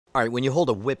All right, when you hold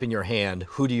a whip in your hand,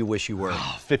 who do you wish you were?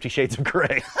 50 Shades of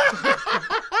Grey.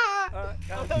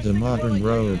 The modern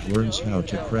rogue learns how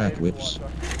to crack whips.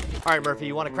 All right, Murphy,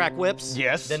 you want to crack whips?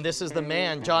 Yes. Then this is the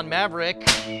man, John Maverick.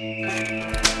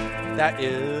 That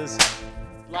is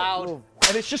loud.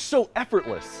 And it's just so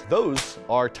effortless. Those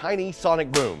are tiny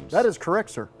sonic booms. That is correct,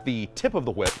 sir. The tip of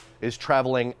the whip is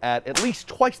traveling at least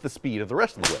twice the speed of the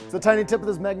rest of the whip. It's the tiny tip of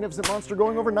this magnificent monster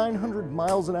going over 900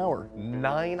 miles an hour.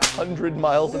 900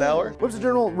 miles an hour? Whips in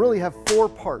general really have 4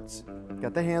 parts.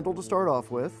 Got the handle to start off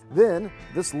with. Then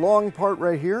this long part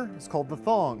right here is called the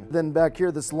thong. Then back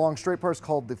here, this long straight part is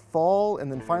called the fall. And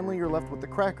then finally you're left with the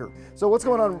cracker. So what's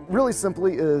going on really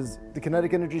simply is the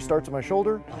kinetic energy starts at my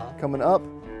shoulder, coming up,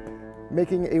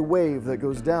 making a wave that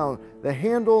goes down. The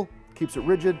handle keeps it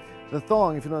rigid. The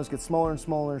thong, if you notice, gets smaller and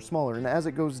smaller and smaller. And as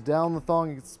it goes down the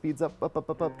thong, it speeds up,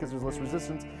 because there's less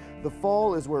resistance. The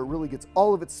fall is where it really gets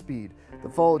all of its speed. The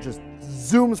fall just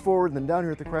zooms forward, and then down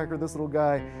here at the cracker, this little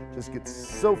guy just gets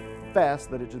so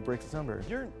fast that it just breaks the sound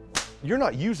barrier. You're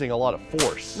not using a lot of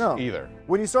force either.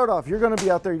 When you start off, you're gonna be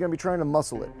out there, you're gonna be trying to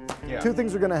muscle it. Yeah. 2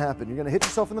 things are gonna happen. You're gonna hit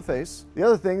yourself in the face. The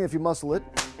other thing, if you muscle it,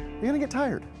 you're gonna get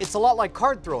tired. It's a lot like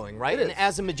card throwing, right? It And is.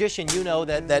 as a magician, you know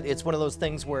that it's one of those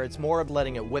things where it's more of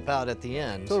letting it whip out at the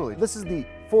end. Totally. This is the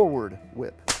forward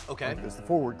whip. Okay. It's the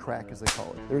forward crack, as they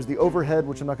call it. There's the overhead,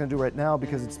 which I'm not gonna do right now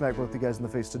because it'd smack both you guys in the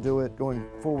face to do it. Going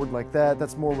forward like that,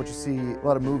 that's more what you see a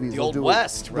lot of movies. The They'll Old do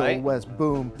West, it, right? The Old West,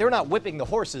 boom. They're not whipping the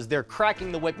horses, they're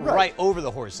cracking the whip Right. right over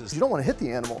the horses. You don't wanna hit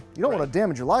the animal. You don't wanna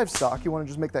damage your livestock. You wanna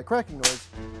just make that cracking noise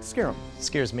to scare them. It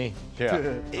scares me.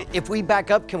 Yeah. If we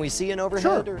back up, can we see an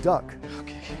overhead? Sure, or- duck.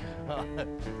 Okay.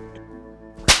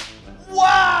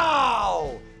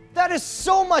 Wow! That is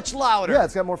so much louder. Yeah,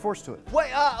 it's got more force to it. Wait,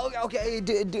 okay,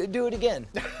 do it again.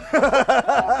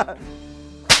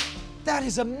 That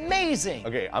is amazing.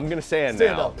 Okay, I'm gonna stand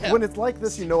Stand now. up. When it's like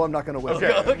this, you know I'm not gonna whip.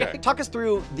 Okay. Talk us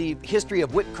through the history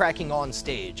of whip cracking on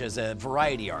stage as a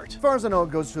variety art. As far as I know, it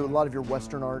goes to a lot of your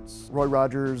Western arts. Roy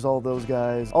Rogers, all those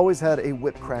guys, always had a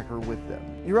whip cracker with them.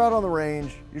 You're out on the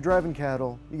range, you're driving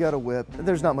cattle, you got a whip,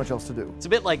 there's not much else to do. It's a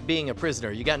bit like being a prisoner.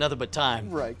 You got nothing but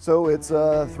time. Right. So it's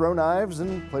throw knives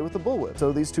and play with the bullwhip.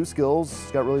 So these 2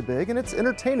 skills got really big, and it's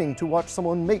entertaining to watch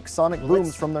someone make sonic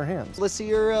booms from their hands. Let's see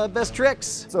your best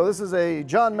tricks. So this is a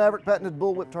John Maverick patented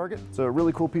bullwhip target. It's a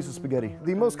really cool piece of spaghetti.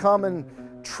 The most common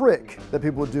trick that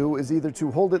people would do is either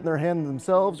to hold it in their hand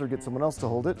themselves or get someone else to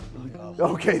hold it.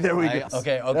 Okay, there we go.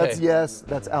 Okay. That's yes,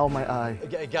 that's ow my eye.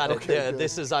 Okay, got it. Okay, Yeah, good.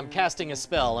 this is, I'm casting a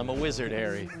spell. I'm a wizard,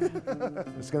 Harry.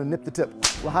 Just gonna nip the tip.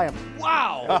 L'chaim.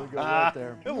 Wow. There we go, right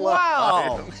there.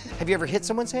 Wow. Have you ever hit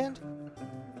someone's hand?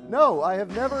 No, I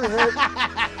have never hit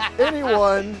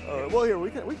anyone. Well, here,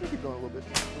 we can keep going a little bit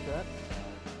with that.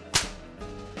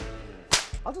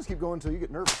 I'll just keep going until you get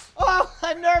nervous. Oh,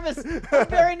 I'm nervous. I'm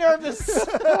very nervous.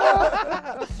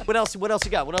 What else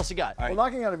you got? What else you got? Well,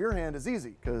 knocking out of your hand is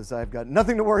easy because I've got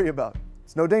nothing to worry about.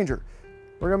 It's no danger.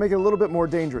 We're gonna make it a little bit more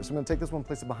dangerous. I'm gonna take this one,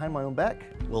 place it behind my own back.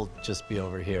 We'll just be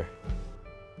over here.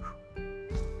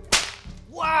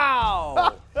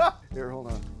 Wow. Here,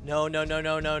 hold on. No.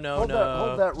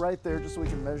 Hold that right there just so we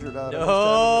can measure it out.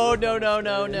 No.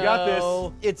 You got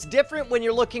this. It's different when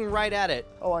you're looking right at it.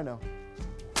 Oh, I know.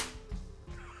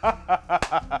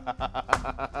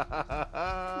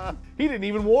 He didn't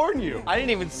even warn you. I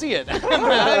didn't even see it.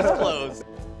 My eyes closed.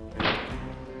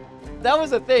 That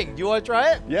was a thing. Do you want to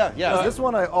try it? Yeah. This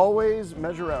one I always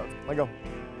measure out. I go.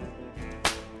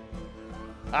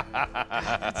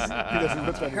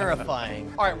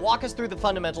 Terrifying. All right, walk us through the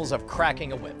fundamentals of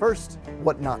cracking a whip. First,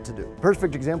 what not to do.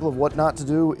 Perfect example of what not to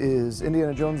do is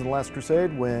Indiana Jones in The Last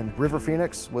Crusade when River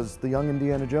Phoenix was the young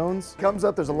Indiana Jones. Comes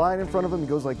up, there's a line in front of him, he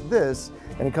goes like this,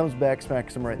 and he comes back,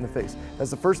 smacks him right in the face.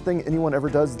 That's the first thing anyone ever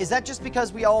does. Is that just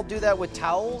because we all do that with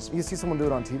towels? You see someone do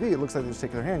it on TV, it looks like they just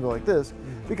take their hand and go like this,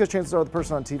 because chances are the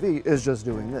person on TV is just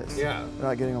doing this. Yeah. They're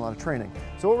not getting a lot of training.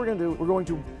 So what we're gonna do, we're going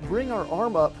to bring our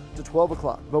arm up to 12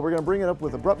 o'clock, but we're gonna bring it up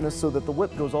with abruptness so that the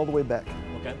whip goes all the way back.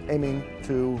 Okay. Aiming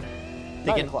to 9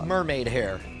 Thinking o'clock. mermaid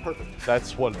hair. Perfect.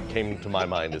 That's what came to my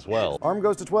mind as well. Arm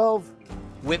goes to 12,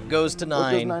 Whip goes to whip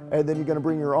goes 9. 9, and then you're gonna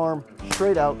bring your arm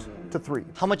straight out to 3.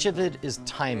 How much of it is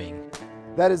timing?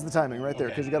 That is the timing right there,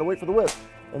 because you gotta wait for the whip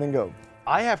and then go.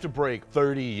 I have to break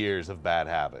 30 years of bad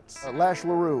habits. Lash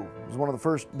LaRue was one of the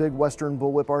first big Western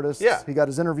bullwhip artists. Yeah. He got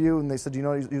his interview and they said, do you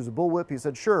know how to use a bullwhip? He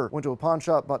said, sure. Went to a pawn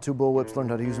shop, bought 2 bullwhips, learned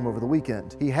how to use them over the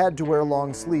weekend. He had to wear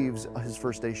long sleeves his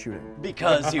first day shooting.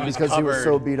 Because he was Because he was covered.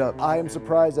 so beat up. I am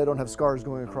surprised I don't have scars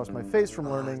going across my face from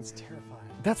learning. It's terrifying.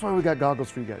 That's why we got goggles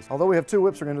for you guys. Although we have 2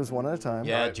 whips, we're gonna do this one at a time.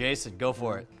 Yeah, Jason, go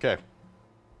for it. Okay.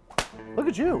 Look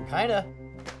at you. Kinda.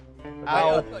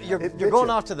 Ow. You're It going gets you.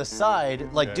 off to the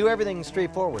side. Like, do everything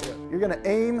straight forward. You're gonna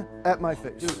aim at my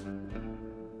face.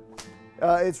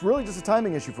 It's really just a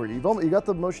timing issue for you. You got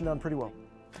the motion down pretty well.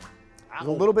 It was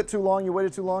a little bit too long. You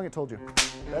waited too long. It told you.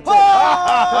 That's it.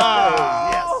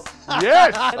 Yes.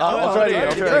 Yes! I'll try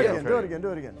it again. Do it again. Do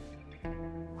it again.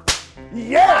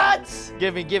 Yes!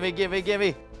 Gimme.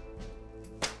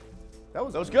 That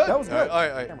was good. That was good. All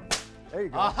right. Camera. There you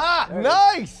go. Aha!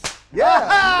 Nice!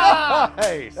 Yeah.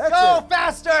 Nice! That's Go it.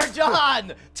 faster,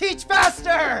 John! Teach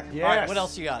faster! Yes. All right, what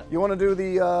else you got? You want to do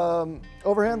the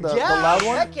overhand, the Yeah, loud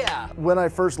one? heck yeah. When I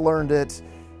first learned it,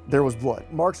 there was blood.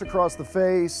 Marks across the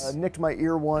face, nicked my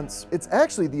ear once. It's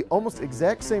actually the almost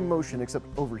exact same motion, except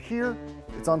over here,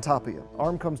 it's on top of you.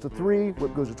 Arm comes to 3,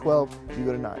 whip goes to 12, you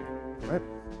go to 9, right?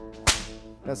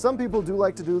 Now some people do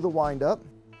like to do the wind up,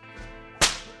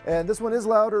 and this one is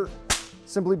louder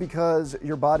simply because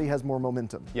your body has more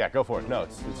momentum. Yeah, go for it. No,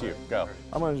 it's you. Go.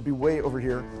 I'm gonna just be way over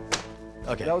here.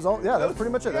 Okay. That was all, yeah, that was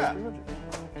pretty much it. That was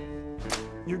pretty much it.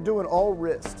 You're doing all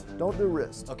wrist. Don't do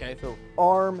wrist. Okay. So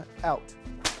arm out.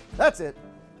 That's it.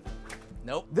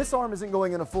 Nope. This arm isn't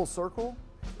going in a full circle.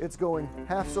 It's going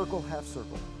half circle, half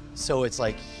circle. So it's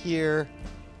like here.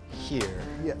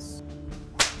 Yes.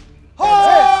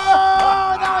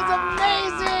 Oh, that was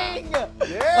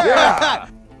amazing! Yeah!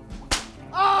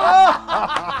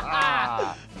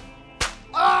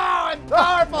 Oh, I'm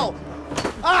powerful!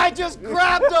 I just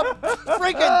grabbed a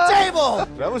freaking table!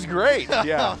 That was great.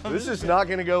 Yeah. This is not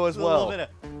going to go as A little well. bit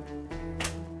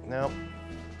No.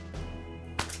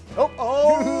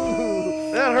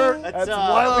 Oh! That hurt. That's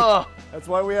why that's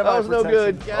why we have That eye was no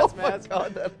good. protection. Gas Oh my mask.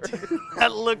 God, that hurt.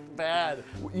 That looked bad.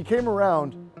 You came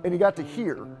around and you got to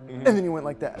here, and then you went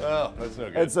like that. Oh, that's no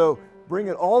good. And so bring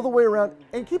it all the way around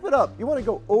and keep it up. You want to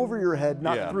go over your head,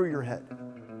 not Yeah. through your head.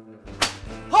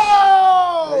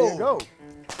 Oh! There you go.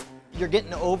 You're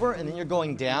getting over and then you're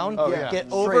going down. Oh, yeah. Get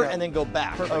Straight over up. and then go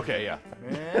back. Okay, yeah.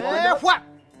 Whap!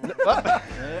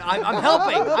 I'm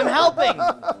helping. I'm helping.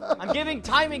 I'm giving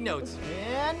timing notes.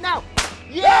 And now.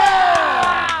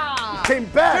 Yeah! Came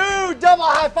back. Two double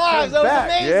high fives. That was back.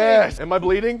 amazing. Yes. Am I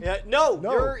bleeding? Yeah, no,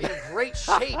 No. you're in great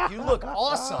shape. You look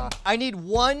awesome. I need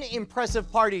one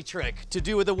impressive party trick to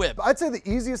do with a whip. I'd say the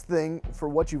easiest thing for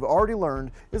what you've already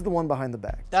learned is the one behind the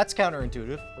back. That's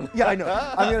counterintuitive. Yeah, I know.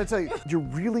 I'm going to tell you, you're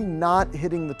really not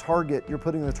hitting the target. You're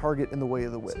putting the target in the way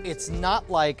of the whip. It's not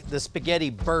like the spaghetti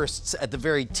bursts at the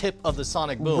very tip of the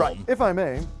sonic boom. Right. If I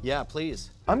may, Yeah, please.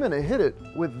 I'm going to hit it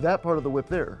with that part of the whip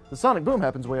there. The sonic boom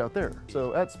happens way out there.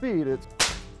 So at speed, it's...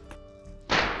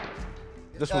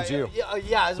 This one's you. Yeah,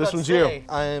 I was This about to one's you. say,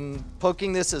 I'm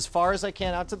poking this as far as I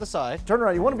can out to the side. Turn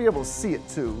around. You want to be able to see it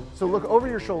too. So look over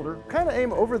your shoulder. Kind of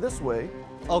aim over this way.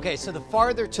 Okay, so the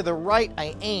farther to the right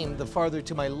I aim, the farther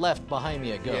to my left behind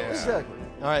me it goes. Exactly.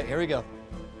 All right, here we go.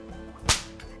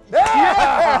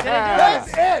 That's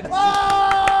it.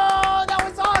 Oh, that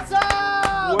was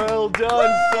awesome! Well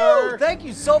done, sir. Thank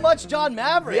you so much, John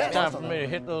Maverick. Time for me to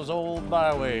hit those old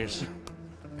byways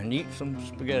and eat some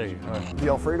spaghetti. The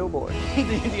Alfredo Boys.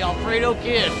 The Alfredo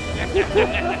Kid.